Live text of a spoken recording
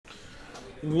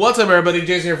What's up, everybody?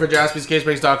 Jason here for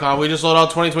JaspysCaseBreaks.com. We just sold out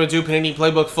 2022 Panini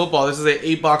Playbook Football. This is a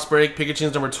 8-box break.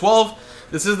 Pikachu's number 12.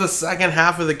 This is the second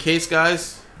half of the case,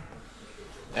 guys.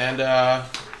 And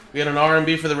we had an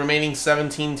R&B for the remaining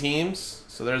 17 teams.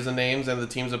 So there's the names and the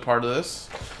teams a part of this.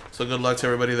 So good luck to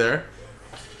everybody there.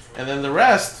 And then the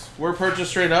rest were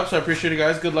purchased straight up. So I appreciate you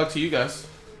guys. Good luck to you guys.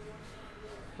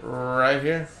 Right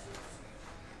here.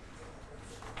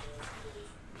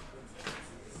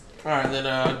 Alright, and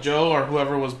then Joe or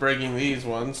whoever was breaking these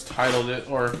ones titled it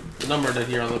or numbered it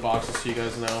here on the boxes so you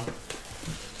guys know.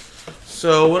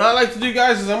 So what I like to do,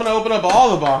 guys, is I'm going to open up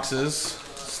all the boxes,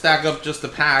 stack up just the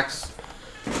packs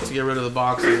to get rid of the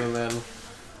boxes, and then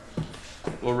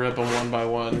we'll rip them one by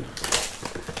one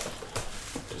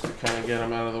just to kind of get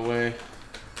them out of the way.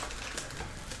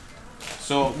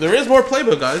 So there is more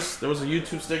Playbook, guys. There was a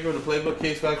YouTube sticker with a Playbook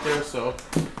case back there, so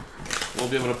we'll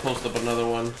be able to post up another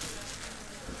one.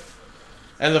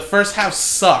 And the first half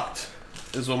sucked,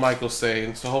 is what Michael's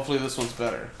saying. So hopefully this one's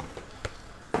better.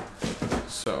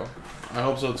 So, I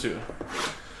hope so too.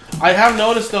 I have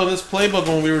noticed, though, this playbook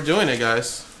when we were doing it,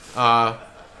 guys.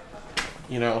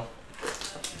 You know,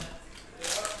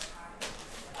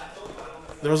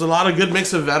 there was a lot of good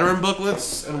mix of veteran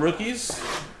booklets and rookies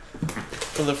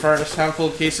from the first handful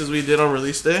of cases we did on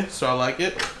release day. So I like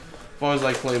it. I've always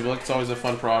liked Playbook. It's always a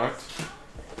fun product.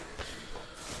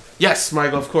 Yes,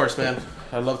 Michael, of course, man.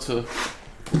 I'd love to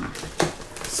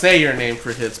say your name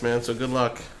for hits, man, so good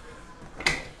luck.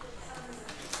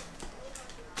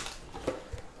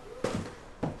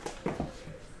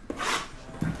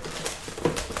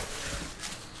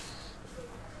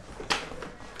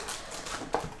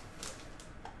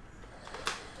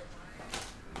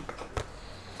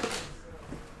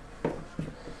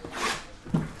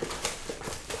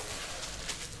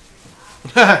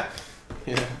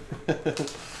 Yeah.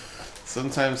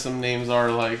 Sometimes some names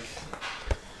are like,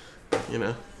 you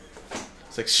know,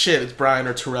 it's like, shit, it's Brian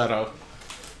or Toretto.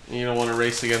 And you don't want to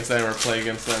race against them or play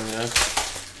against them, you know?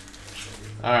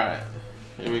 Alright,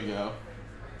 here we go.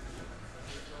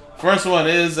 First one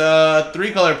is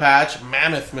 3-color patch,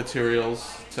 Mammoth Materials,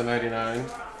 /99.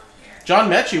 John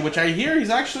Mechie, which I hear he's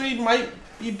actually might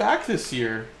be back this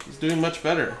year. He's doing much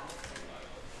better.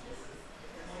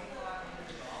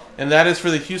 And that is for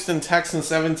the Houston Texans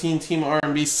 17 team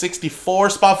R&B 64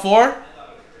 spot 4.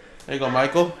 There you go,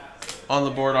 Michael. On the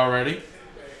board already.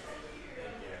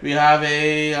 We have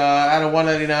a out of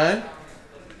 199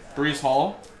 Brees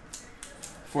Hall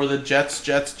for the Jets.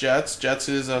 Jets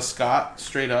is Scott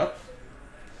straight up.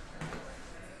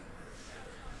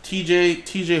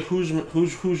 TJ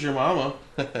who's your mama?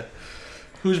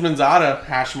 Hujmanzada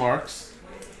hash marks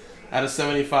out of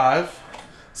 75.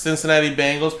 Cincinnati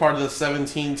Bengals, part of the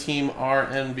 17-team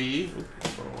RNB.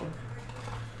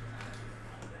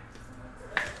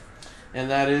 And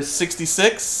that is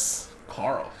 66.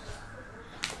 Carl.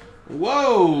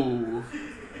 Whoa.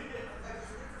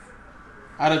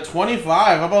 Out of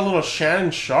 25. How about a little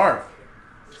Shannon Sharp?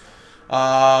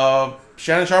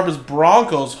 Shannon Sharp is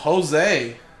Broncos.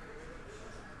 Jose.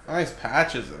 Nice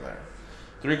patches in there.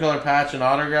 3-color patch and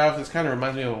autograph. This kind of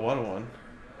reminds me of a 1-1.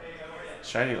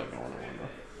 Shiny looking 1-1.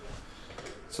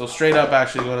 So straight up,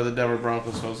 actually go to the Denver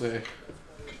Broncos, Jose.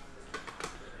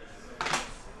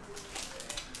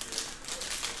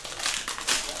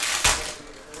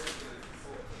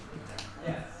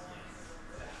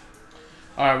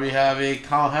 All right, we have a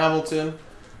Kyle Hamilton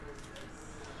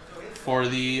for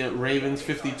the Ravens,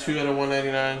 52 out of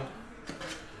 199.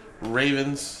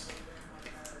 Ravens.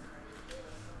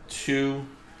 2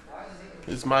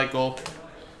 is Michael.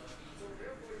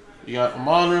 You got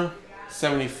Amonra.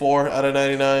 74 out of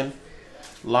 99.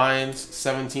 Lions,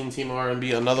 17 team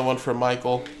R&B. Another one for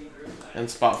Michael. And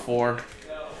spot 4.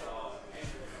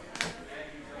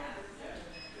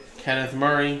 Kenneth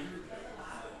Murray.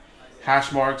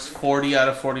 Hash marks, 40 out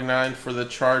of 49 for the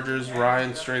Chargers.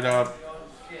 Ryan straight up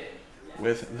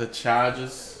with the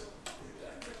Chargers.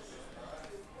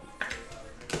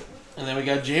 And then we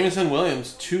got Jameson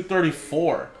Williams,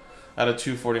 234 out of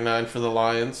 249 for the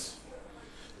Lions.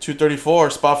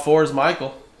 234, spot 4 is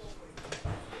Michael.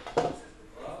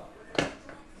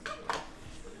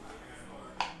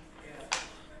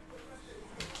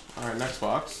 Alright, next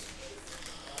box.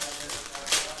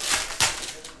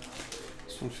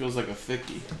 This one feels like a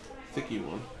thicky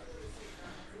one.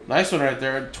 Nice one right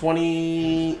there.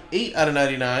 28 out of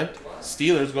 99.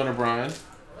 Steelers going to Brian.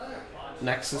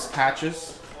 Nexus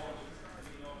patches.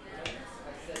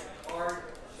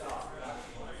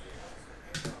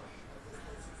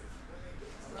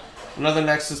 Another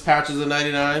Nexus patches of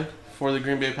 99 for the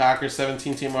Green Bay Packers,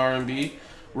 17 team R&B.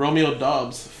 Romeo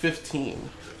Doubs, 15.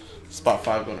 Spot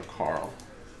 5 going to Carl.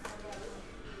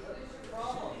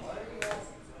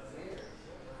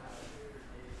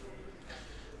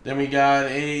 Then we got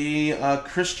a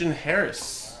Christian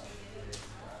Harris.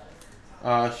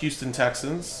 Houston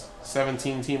Texans.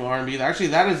 17-team R&B. Actually,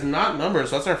 that is not numbered,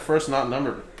 so that's our first not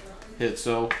numbered hit.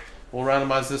 So we'll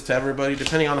randomize this to everybody.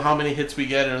 Depending on how many hits we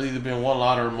get, it'll either be in one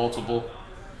lot or multiple.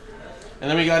 And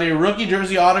then we got a rookie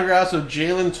jersey autographs of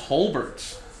Jalen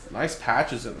Tolbert. Nice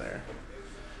patches in there.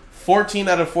 14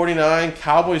 out of 49.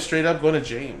 Cowboys straight up going to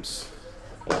James.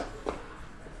 All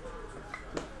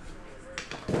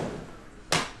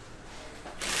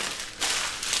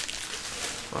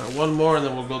right, one more and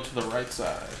then we'll go to the right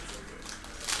side.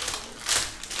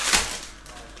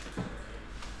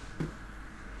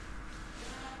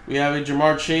 We have a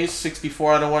Jamar Chase,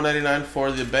 64 out of 199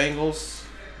 for the Bengals.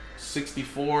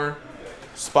 64,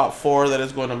 spot 4, that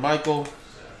is going to Michael.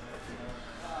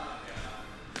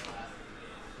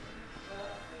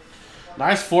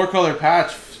 Nice 4-color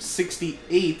patch,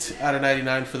 68 out of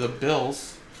 99 for the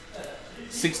Bills.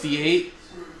 68,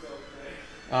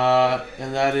 and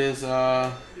that is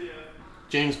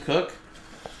James Cook.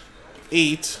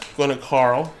 8, going to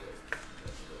Carl.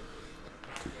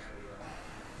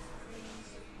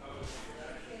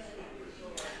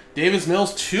 Davis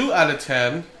Mills, 2 out of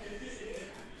 10.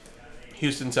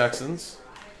 Houston Texans.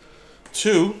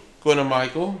 2, going to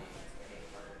Michael.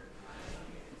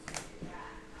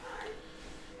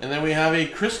 And then we have a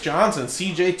Chris Johnson,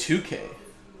 CJ 2K.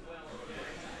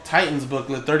 Titans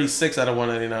booklet, 36 out of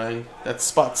 199. That's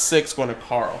spot 6, going to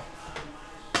Carl.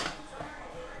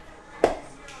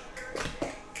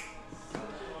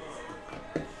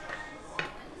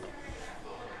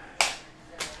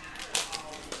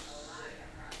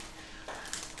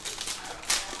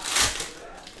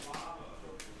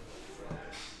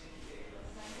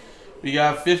 We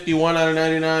got 51 out of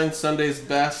 99, Sunday's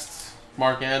best,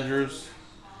 Mark Andrews.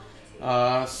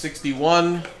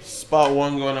 61, spot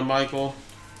 1 going to Michael.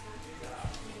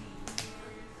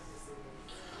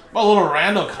 A little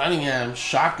Randall Cunningham,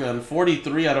 shotgun,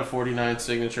 43 out of 49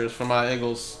 signatures for my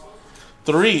Eagles.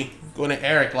 3 going to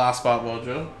Eric, last spot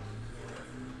mojo.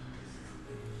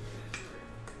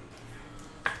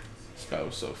 This guy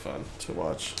was so fun to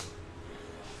watch.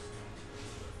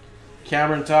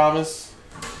 Cameron Thomas,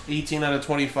 18 out of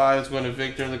 25 is going to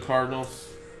Victor, the Cardinals.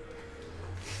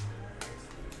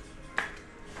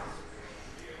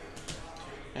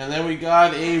 And then we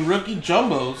got a rookie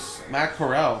jumbos, Matt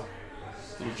Corral.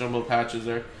 Little jumbo patches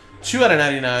there. 2 out of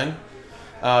 99.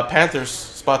 Panthers,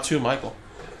 spot 2, Michael.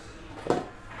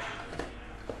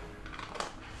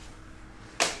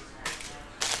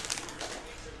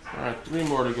 Alright, 3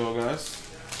 more to go, guys.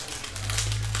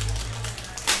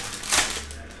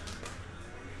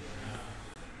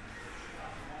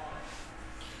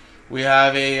 We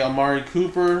have a Amari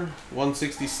Cooper,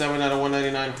 167 out of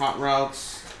 199 hot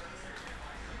routes.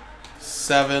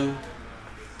 7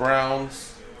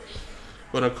 Browns.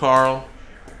 Go to Carl.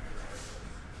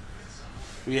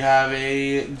 We have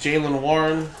a Jalen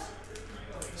Warren.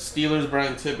 Steelers,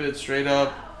 Brian Tippett, straight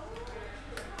up.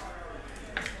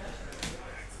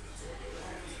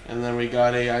 And then we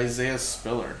got a Isaiah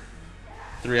Spiller.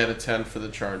 3 out of 10 for the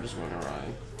Chargers, going to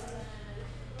Ryan.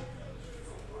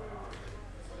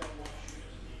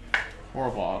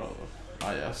 Horrible auto.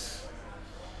 Ah, yes.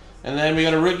 And then we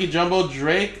got a rookie jumbo,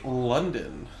 Drake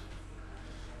London.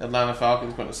 Atlanta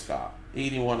Falcons, going to Scott.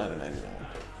 81 out of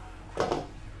 99.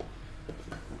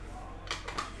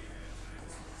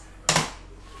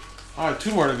 Alright,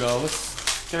 2 more to go.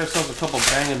 Let's get ourselves a couple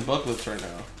banging booklets right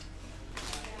now. I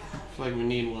feel like we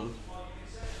need one.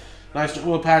 Nice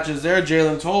jumbo patches there.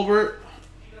 Jalen Tolbert.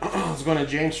 It's going to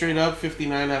James straight up.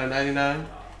 59 out of 99.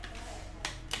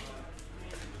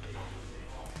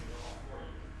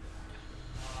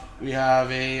 We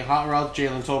have a Hot Route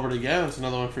Jalen Tolbert again. That's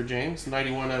another one for James.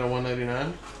 91 out of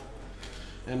 199.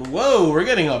 And whoa, we're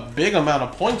getting a big amount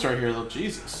of points right here, though.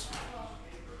 Jesus.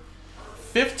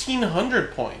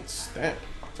 1,500 points. Damn,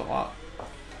 that's a lot.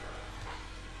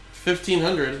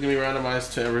 1,500 is going to be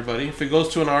randomized to everybody. If it goes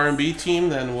to an R&B team,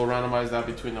 then we'll randomize that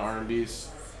between the R&Bs.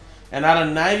 And out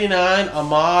of 99,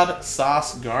 Ahmad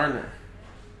Sauce Garner.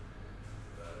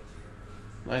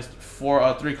 Nice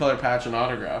 3-color patch and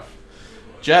autograph.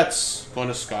 Jets, going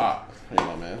to Scott. There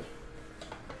you go, man.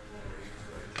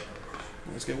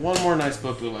 Let's get one more nice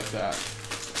booklet like that.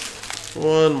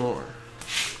 One more.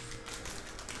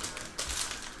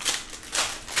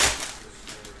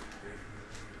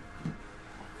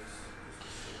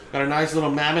 Got a nice little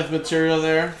mammoth material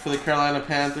there for the Carolina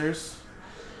Panthers.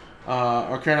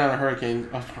 Or Carolina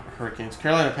Hurricanes.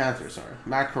 Carolina Panthers, sorry.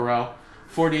 Matt Corral,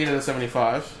 48 out of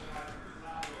 75.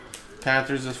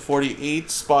 Panthers is 48.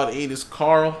 Spot 8 is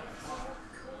Carl.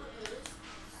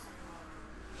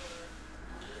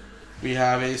 We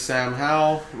have a Sam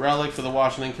Howell relic for the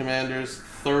Washington Commanders,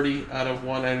 30 out of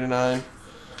 199.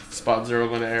 Spot 0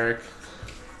 going to Eric.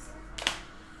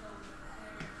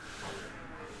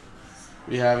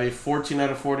 We have a 14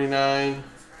 out of 49,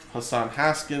 Hassan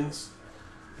Haskins.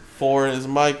 4 is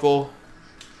Michael.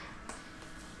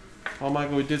 Well,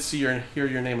 Michael, we did hear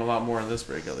your name a lot more in this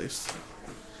break, at least.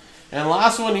 And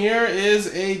last one here is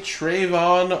a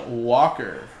Trayvon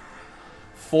Walker.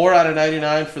 4 out of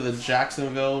 99 for the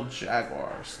Jacksonville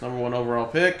Jaguars. Number 1 overall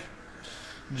pick.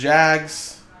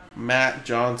 Jags, Matt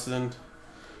Johnson.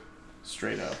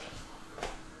 Straight up.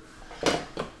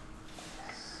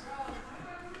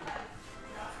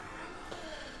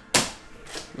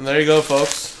 And there you go,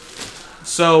 folks.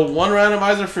 So, 1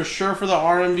 randomizer for sure for the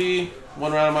R&B.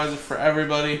 1 randomizer for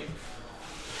everybody.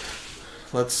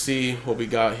 Let's see what we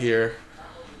got here.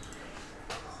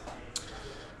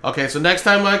 Okay, so next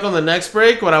time, Michael, in the next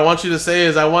break, what I want you to say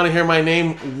is, I want to hear my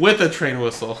name with a train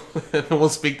whistle. And we'll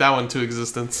speak that one to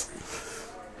existence.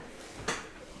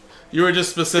 You were just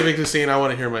specific to saying, I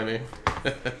want to hear my name.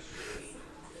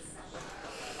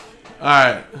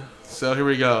 Alright, so here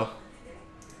we go.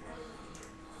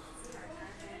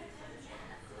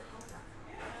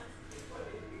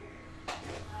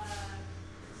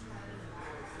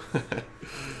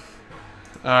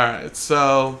 Alright,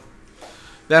 so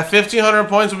that 1,500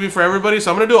 points will be for everybody.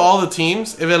 So I'm going to do all the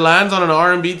teams. If it lands on an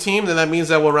R&B team, then that means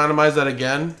that we'll randomize that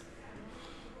again.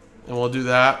 And we'll do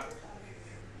that.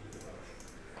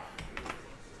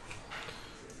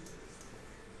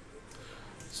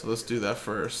 So let's do that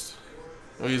first.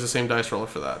 We'll use the same dice roller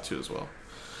for that too as well.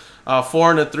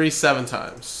 4 and a 3, 7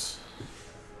 times.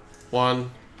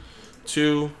 1,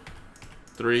 2,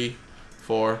 3,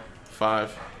 4,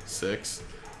 5, 6,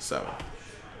 7.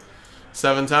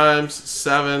 7 times,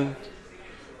 7.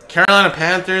 Carolina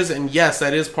Panthers, and yes,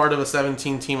 that is part of a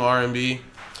 17-team R&B.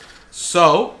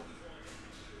 So,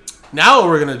 now what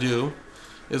we're going to do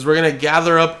is we're going to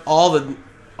gather up all the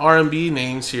R&B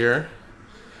names here.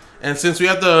 And since we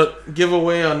have to give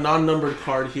away a non-numbered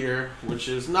card here, which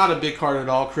is not a big card at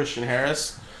all, Christian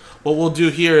Harris, what we'll do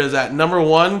here is that number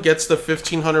 1 gets the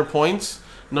 1,500 points,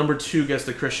 number 2 gets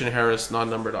the Christian Harris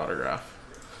non-numbered autograph.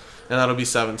 And that'll be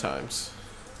 7 times.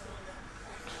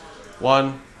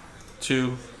 1,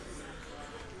 2,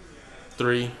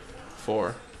 3,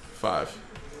 4, 5,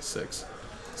 6,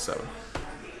 7.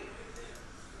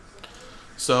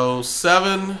 So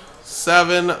 7,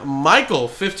 7. Michael,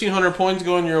 1,500 points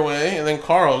going your way, and then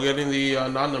Carl getting the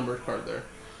non-numbered card there.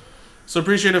 So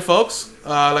appreciate it, folks.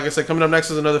 Like I said, coming up next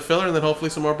is another filler, and then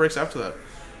hopefully some more breaks after that.